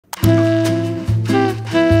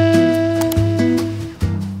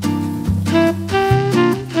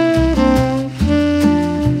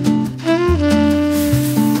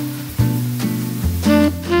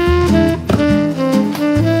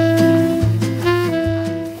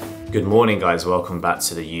Good morning guys, welcome back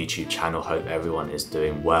to the YouTube channel. Hope everyone is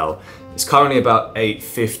doing well. It's currently about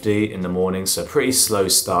 8:50 in the morning, so pretty slow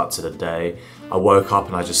start to the day. I woke up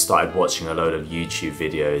and I just started watching a load of YouTube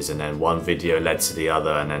videos, and then one video led to the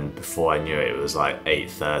other, and then before I knew it, it was like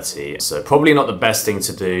 8:30. So probably not the best thing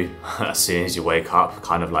to do as soon as you wake up,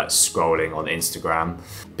 kind of like scrolling on Instagram.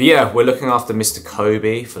 But yeah, we're looking after Mr.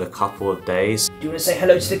 Kobe for a couple of days. Do you want to say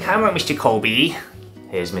hello to the camera, Mr. Kobe?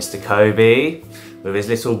 Here's Mr. Kobe with his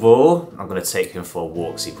little ball. I'm gonna take him for a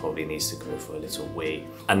walk, so he probably needs to go for a little wee.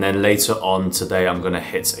 And then later on today, I'm gonna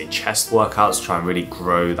hit a chest workout to try and really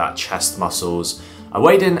grow that chest muscles. I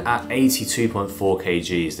weighed in at 82.4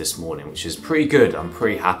 kgs this morning, which is pretty good. I'm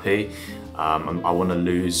pretty happy. I wanna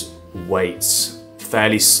lose weight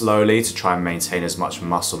fairly slowly to try and maintain as much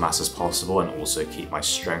muscle mass as possible and also keep my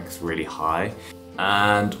strength really high.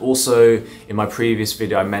 And also in my previous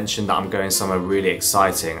video I mentioned that I'm going somewhere really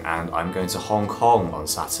exciting, and I'm going to Hong Kong on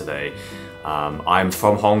Saturday. I'm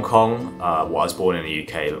from Hong Kong. I was born in the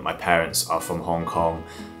UK, but my parents are from Hong Kong.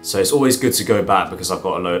 So it's always good to go back because I've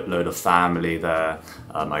got a load of family there,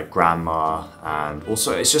 my grandma, and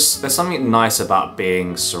also it's just, there's something nice about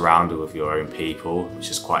being surrounded with your own people,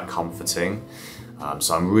 which is quite comforting.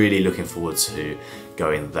 So I'm really looking forward to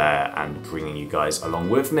going there and bringing you guys along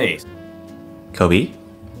with me. Kobe,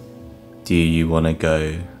 do you want to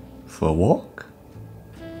go for a walk?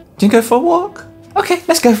 Do you go for a walk? Okay,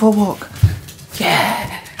 let's go for a walk.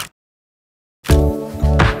 Yeah.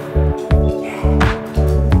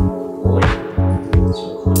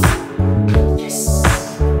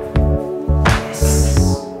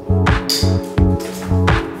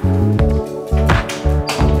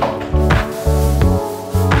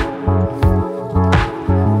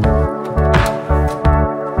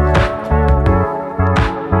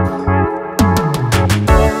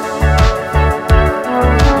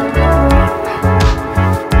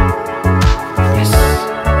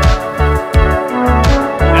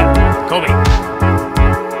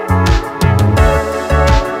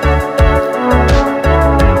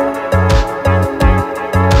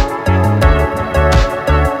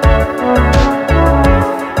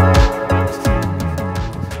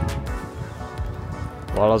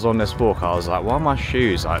 While I was on this walk, I was like, why are my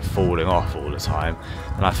shoes like falling off all the time?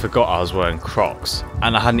 And I forgot I was wearing Crocs,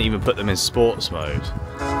 and I hadn't even put them in sports mode.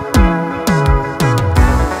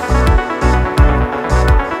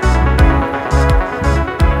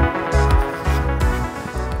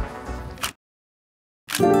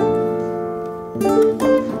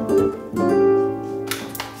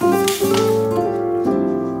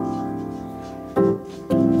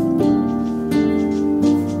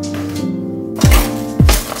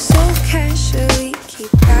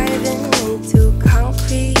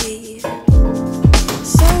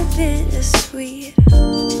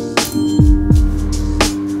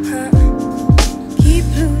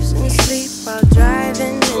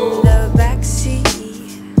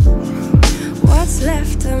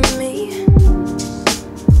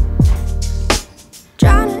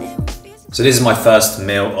 So this is my first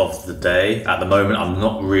meal of the day. At the moment, I'm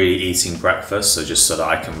not really eating breakfast, so just so that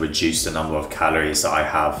I can reduce the number of calories that I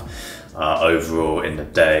have overall in the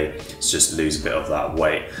day, to just lose a bit of that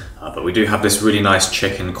weight. But we do have this really nice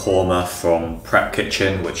chicken korma from Prep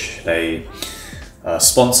Kitchen, which they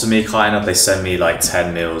sponsor me kind of. They send me like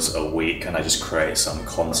 10 meals a week, and I just create some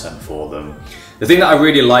content for them. The thing that I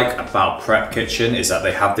really like about Prep Kitchen is that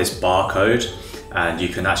they have this barcode, and you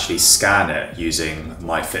can actually scan it using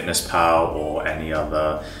MyFitnessPal or any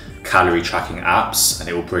other calorie tracking apps, and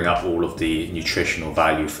it will bring up all of the nutritional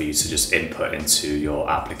value for you to just input into your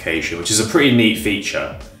application, which is a pretty neat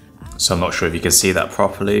feature. So I'm not sure if you can see that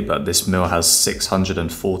properly, but this meal has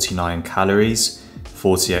 649 calories,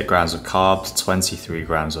 48 grams of carbs, 23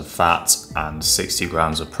 grams of fat, and 60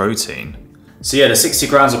 grams of protein. So yeah, the 60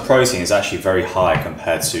 grams of protein is actually very high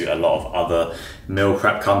compared to a lot of other meal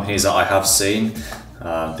prep companies that I have seen.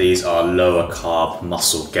 These are lower carb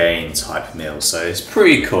muscle gain type meals, so it's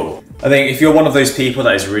pretty cool. I think if you're one of those people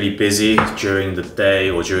that is really busy during the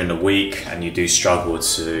day or during the week, and you do struggle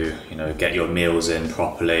to, get your meals in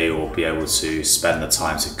properly or be able to spend the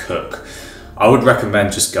time to cook, I would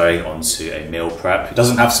recommend just going onto a meal prep. It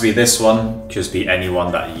doesn't have to be this one, just be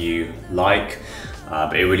anyone that you like.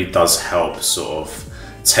 But it really does help sort of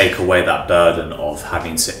take away that burden of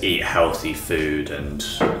having to eat healthy food and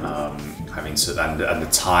and the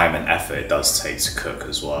time and effort it does take to cook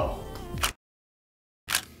as well.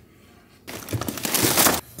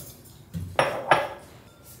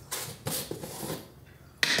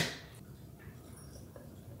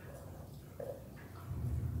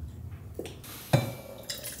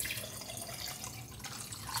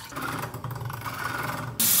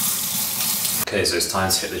 Okay, so it's time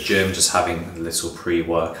to hit the gym, just having a little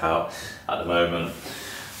pre-workout at the moment.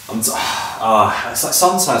 It's like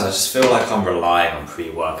sometimes I just feel like I'm relying on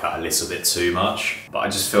pre-workout a little bit too much, but I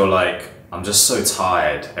just feel like I'm just so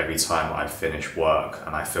tired every time I finish work,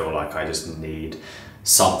 and I feel like I just need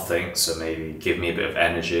something to maybe give me a bit of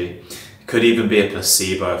energy. It could even be a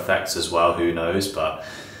placebo effect as well, who knows, but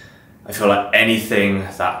I feel like anything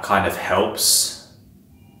that kind of helps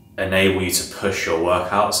enable you to push your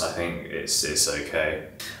workouts, I think it's okay.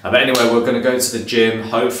 But anyway, we're going to go to the gym.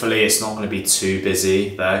 Hopefully it's not going to be too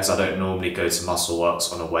busy there, because I don't normally go to Muscle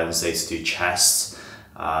Works on a Wednesday to do chest,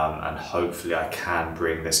 and hopefully I can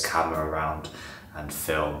bring this camera around and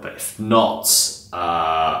film, but if not,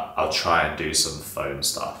 I'll try and do some phone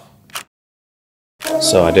stuff.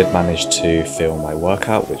 So I did manage to film my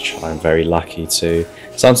workout, which I'm very lucky to.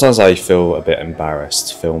 Sometimes I feel a bit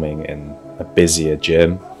embarrassed filming in a busier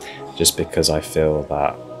gym, just because I feel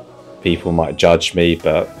that people might judge me,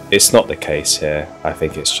 but it's not the case here. I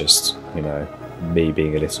think it's just, you know, me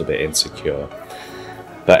being a little bit insecure.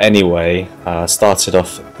 But anyway, started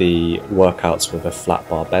off the workouts with a flat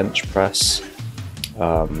bar bench press.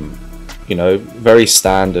 You know, very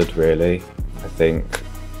standard really. I think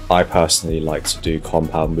I personally like to do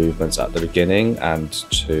compound movements at the beginning and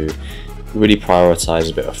to really prioritize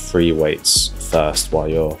a bit of free weights first while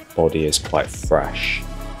your body is quite fresh.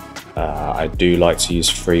 I do like to use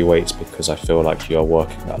free weights because I feel like you're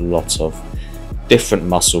working a lot of different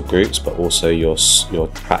muscle groups, but also you're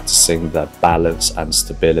practicing the balance and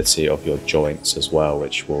stability of your joints as well,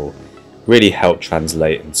 which will really help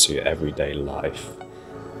translate into everyday life.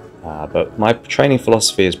 But my training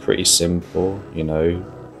philosophy is pretty simple. You know,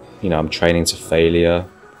 I'm training to failure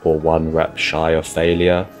or 1 rep shy of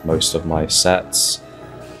failure most of my sets.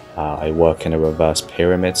 I work in a reverse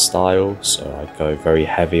pyramid style, so I go very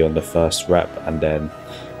heavy on the first rep and then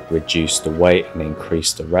reduce the weight and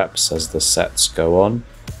increase the reps as the sets go on.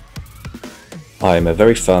 I am a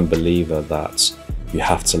very firm believer that you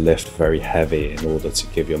have to lift very heavy in order to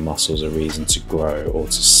give your muscles a reason to grow or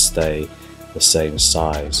to stay the same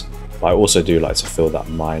size. But I also do like to feel that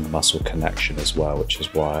mind-muscle connection as well, which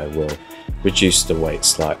is why I will reduce the weight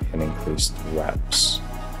slightly and increase the reps.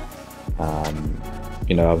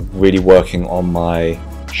 You know, I'm really working on my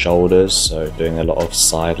shoulders, so doing a lot of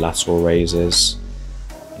side lateral raises.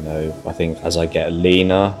 You know, I think as I get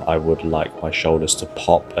leaner, I would like my shoulders to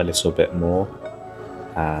pop a little bit more.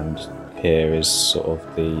 And here is sort of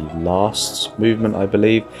the last movement, I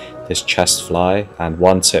believe, this chest fly. And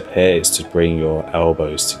one tip here is to bring your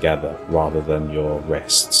elbows together rather than your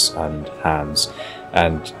wrists and hands.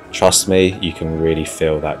 And trust me, you can really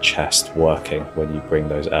feel that chest working when you bring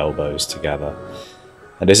those elbows together.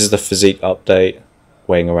 And this is the physique update,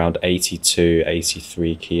 weighing around 82,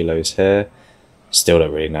 83 kilos here. Still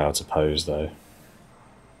don't really know how to pose though.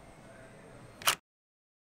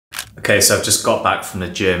 Okay, so I've just got back from the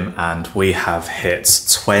gym and we have hit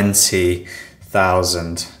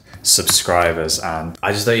 20,000 subscribers, and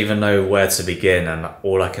I just don't even know where to begin, and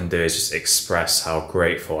all I can do is just express how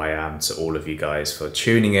grateful I am to all of you guys for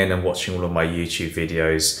tuning in and watching all of my YouTube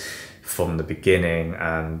videos from the beginning.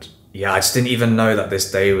 And yeah, I just didn't even know that this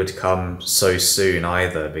day would come so soon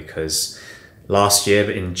either, because last year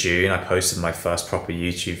in June I posted my first proper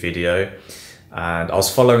YouTube video, and I was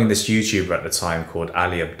following this YouTuber at the time called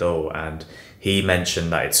Ali Abdul, and he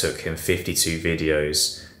mentioned that it took him 52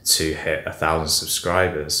 videos to hit 1,000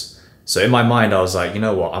 subscribers. So in my mind I was like, you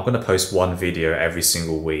know what, I'm gonna post 1 video every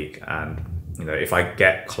single week, and you know, if I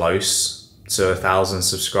get close to 1,000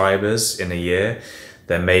 subscribers in a year,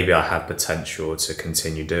 then maybe I have potential to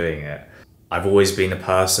continue doing it. I've always been a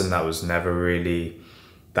person that was never really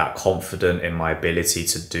that confident in my ability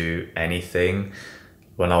to do anything.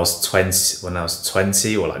 When I was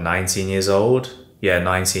 20 or like 19 years old, yeah,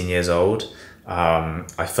 19 years old,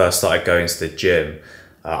 I first started going to the gym.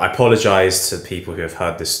 I apologize to people who have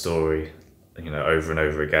heard this story, you know, over and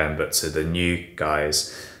over again, but to the new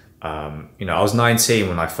guys, you know, I was 19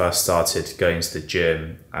 when I first started going to the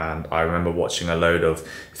gym, and I remember watching a load of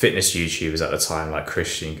fitness YouTubers at the time, like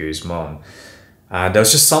Christian Guzman, and there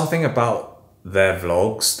was just something about their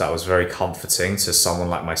vlogs that was very comforting to someone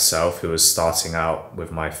like myself who was starting out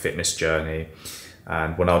with my fitness journey.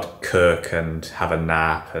 And when I'd cook and have a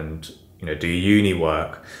nap and, you know, do uni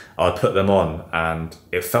work, I'd put them on, and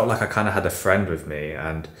it felt like I kind of had a friend with me,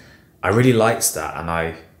 and I really liked that, and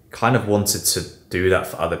I kind of wanted to do that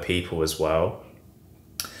for other people as well.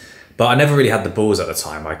 But I never really had the balls at the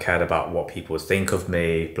time. I cared about what people would think of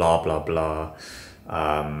me, blah, blah, blah.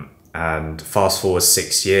 And fast forward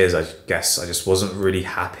 6 years, I guess I just wasn't really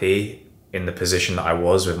happy in the position that I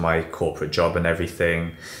was with my corporate job and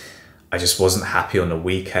everything. I just wasn't happy on the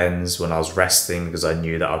weekends when I was resting, because I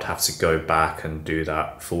knew that I'd have to go back and do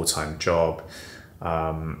that full-time job.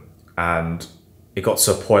 And it got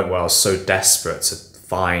to a point where I was so desperate to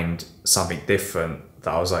find something different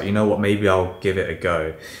that I was like, you know what, maybe I'll give it a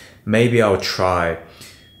go. Maybe I'll try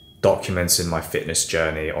documenting my fitness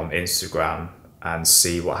journey on Instagram and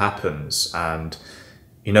see what happens. And,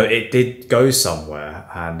 you know, it did go somewhere.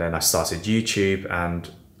 And then I started YouTube, and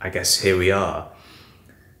I guess here we are.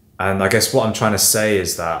 And I guess what I'm trying to say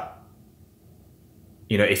is that,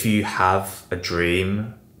 you know, if you have a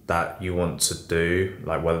dream that you want to do,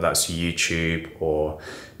 like whether that's YouTube or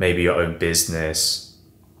maybe your own business,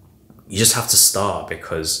 you just have to start,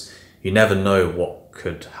 because you never know what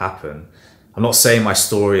could happen. I'm not saying my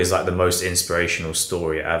story is like the most inspirational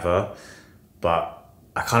story ever, but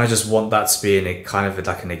I kind of just want that to be a kind of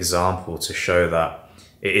like an example to show that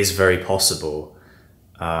it is very possible.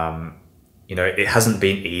 You know, it hasn't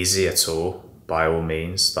been easy at all, by all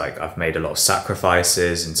means. Like, I've made a lot of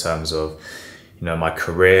sacrifices in terms of, you know, my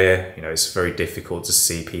career. You know, it's very difficult to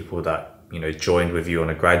see people that, you know, joined with you on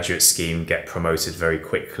a graduate scheme get promoted very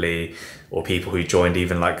quickly, or people who joined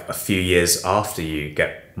even like a few years after you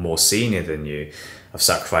get more senior than you. I've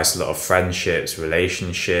sacrificed a lot of friendships,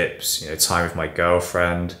 relationships, you know, time with my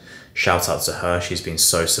girlfriend. Shout out to her. She's been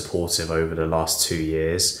so supportive over the last 2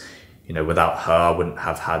 years. You know, without her, I wouldn't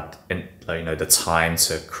have had, you know, the time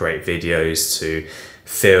to create videos, to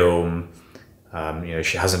film. You know,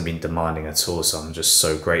 she hasn't been demanding at all, so I'm just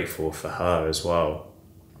so grateful for her as well.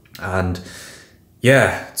 And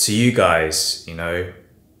yeah, to you guys, you know,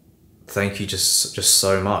 thank you just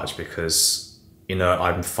so much, because, you know,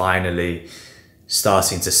 I'm finally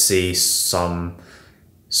starting to see some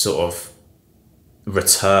sort of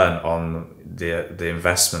return on the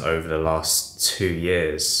investment over the last 2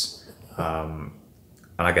 years.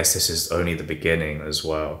 And I guess this is only the beginning as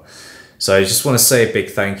well. So I just want to say a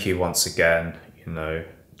big thank you once again. You know,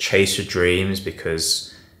 chase your dreams,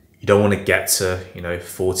 because you don't want to get to, you know,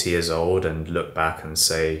 40 years old and look back and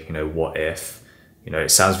say, you know, what if? You know, it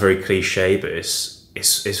sounds very cliche, but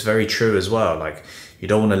it's very true as well. Like, you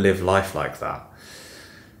don't want to live life like that.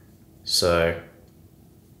 So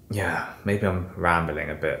yeah, maybe I'm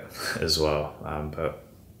rambling a bit as well. But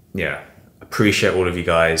yeah, appreciate all of you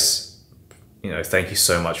guys. You know, thank you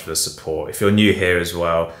so much for the support. If you're new here as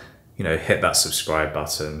well, you know, hit that subscribe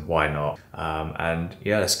button, why not? And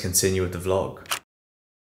yeah, let's continue with the vlog.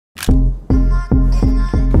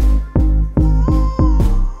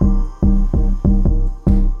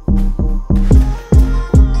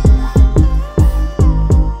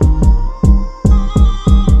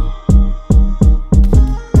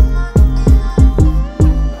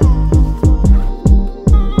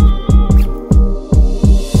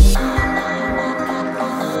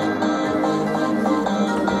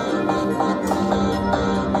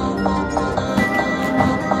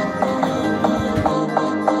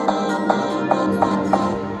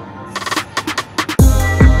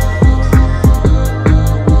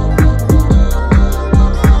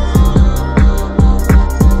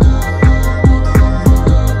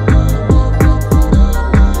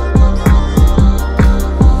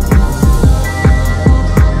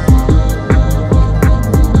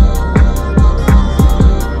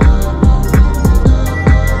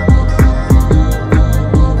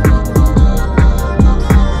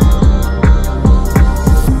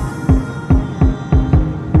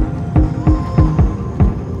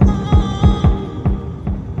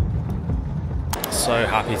 So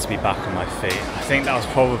happy to be back on my feet. I think that was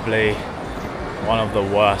probably one of the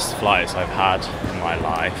worst flights I've had in my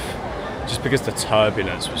life, just because the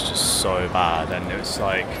turbulence was just so bad. And it was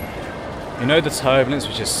like, you know, the turbulence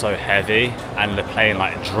was just so heavy, and the plane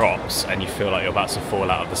like drops and you feel like you're about to fall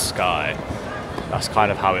out of the sky. That's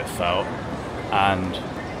kind of how it felt. And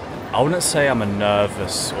I wouldn't say I'm a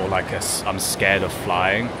nervous or like I'm scared of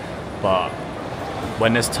flying, but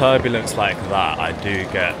when there's turbulence like that, I do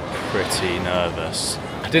get pretty nervous.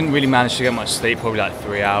 I didn't really manage to get much sleep, probably like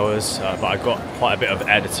 3 hours, but I got quite a bit of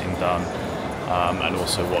editing done, and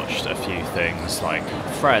also watched a few things like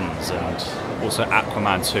Friends and also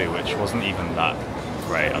Aquaman 2, which wasn't even that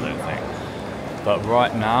great, I don't think. But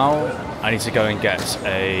right now, I need to go and get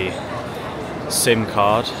a SIM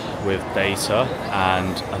card with data,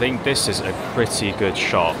 and I think this is a pretty good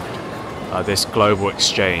shop, this global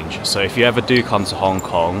exchange. So if you ever do come to Hong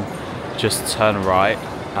Kong, just turn right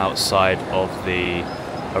outside of the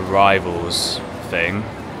arrivals thing,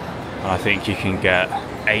 and I think you can get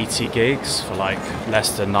 80 gigs for like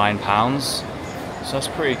less than £9, so that's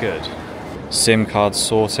pretty good. SIM card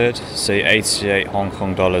sorted, see 88 Hong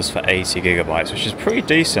Kong dollars for 80 gigabytes, which is pretty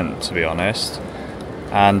decent to be honest.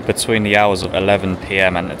 and between the hours of 11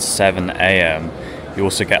 p.m. and 7 a.m. you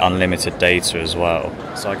also get unlimited data as well.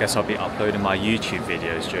 So I guess I'll be uploading my YouTube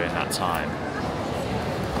videos during that time.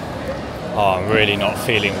 Oh, I'm really not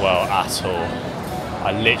feeling well at all.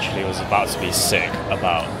 I literally was about to be sick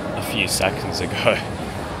about a few seconds ago.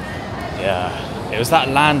 Yeah, it was that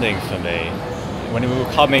landing for me. When we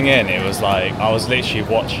were coming in, it was like I was literally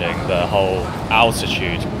watching the whole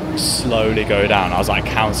altitude slowly go down. I was like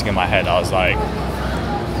counting in my head. I was like,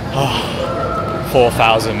 oh,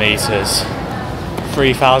 4,000 meters,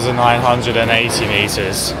 3,980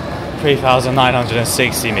 meters,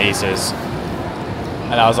 3,960 meters.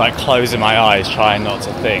 And I was like closing my eyes, trying not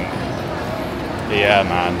to think. But yeah,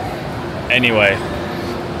 man. Anyway,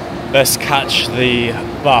 let's catch the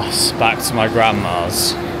bus back to my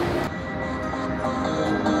grandma's.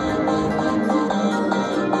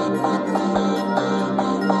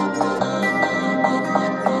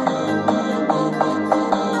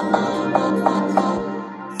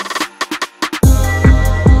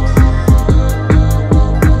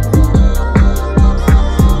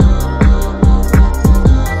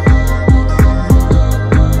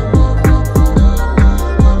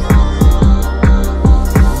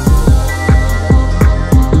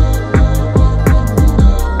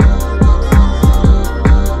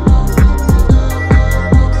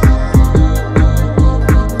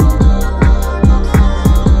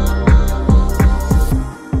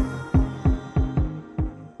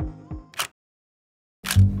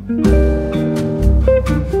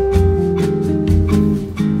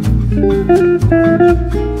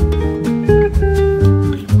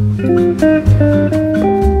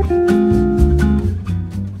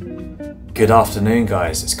 Good afternoon,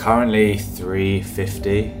 guys. It's currently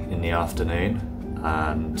 3:50 in the afternoon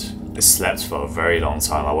and I slept for a very long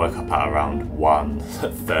time. I woke up at around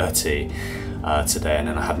 1:30 today, and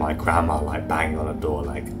then I had my grandma like banging on the door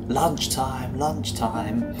like, lunchtime,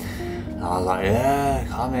 lunchtime. And I was like, yeah,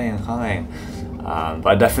 coming. But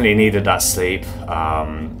I definitely needed that sleep.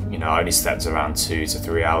 You know, I only slept around 2 to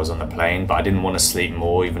 3 hours on the plane, but I didn't want to sleep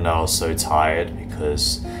more even though I was so tired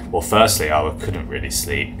because, well, firstly, I couldn't really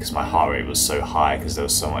sleep because my heart rate was so high because there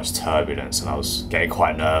was so much turbulence and I was getting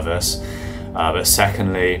quite nervous. But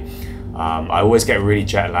secondly, I always get really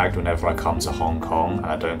jet lagged whenever I come to Hong Kong, and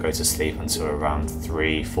I don't go to sleep until around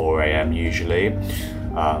 4 a.m. usually.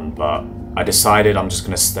 But I decided I'm just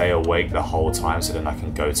going to stay awake the whole time so then I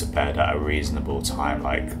can go to bed at a reasonable time,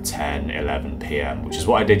 like 10, 11 p.m, which is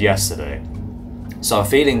what I did yesterday. So I'm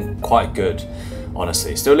feeling quite good,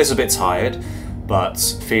 honestly. Still a little bit tired, but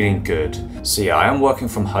feeling good. So yeah, I am working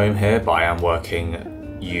from home here, but I am working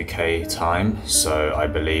UK time. So I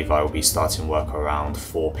believe I will be starting work around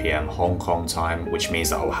 4 p.m. Hong Kong time, which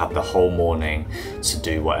means that I'll have the whole morning to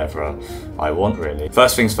do whatever I want, really.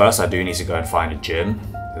 First things first, I do need to go and find a gym.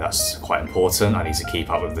 That's quite important. I need to keep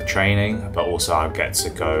up with the training, but also I'll get to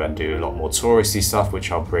go and do a lot more touristy stuff, which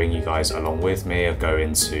I'll bring you guys along with me. I'll go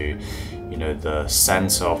into, you know, the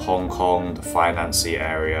center of Hong Kong, the financey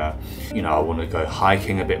area. You know, I want to go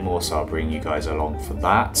hiking a bit more, so I'll bring you guys along for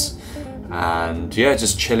that. And yeah,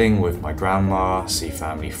 just chilling with my grandma, see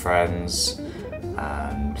family, friends,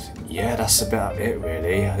 and yeah, that's about it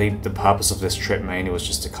really. I think the purpose of this trip mainly was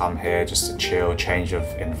just to come here, just to chill, change of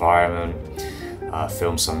environment,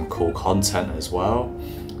 film some cool content as well.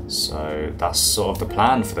 So that's sort of the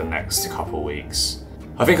plan for the next couple weeks.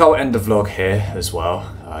 I think I'll end the vlog here as well,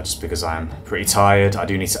 just because I'm pretty tired. I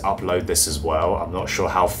do need to upload this as well. I'm not sure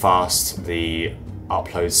how fast the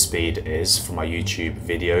upload speed is for my YouTube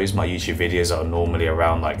videos. My YouTube videos are normally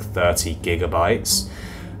around like 30 gigabytes.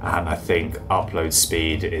 And I think upload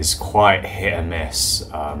speed is quite hit and miss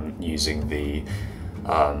using the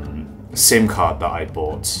SIM card that I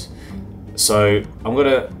bought. So I'm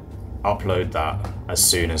gonna upload that as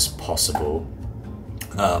soon as possible.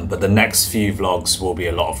 But the next few vlogs will be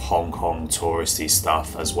a lot of Hong Kong touristy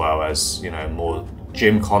stuff, as well as, you know, more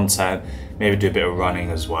gym content, maybe do a bit of running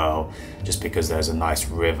as well, just because there's a nice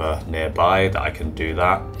river nearby that I can do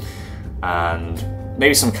that. And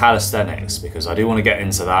maybe some calisthenics, because I do want to get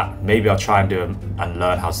into that. Maybe I'll try and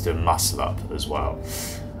learn how to do a muscle up as well.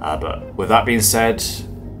 But with that being said,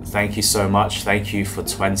 thank you so much. Thank you for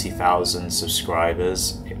 20,000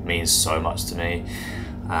 subscribers. It means so much to me.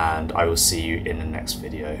 And I will see you in the next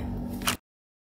video.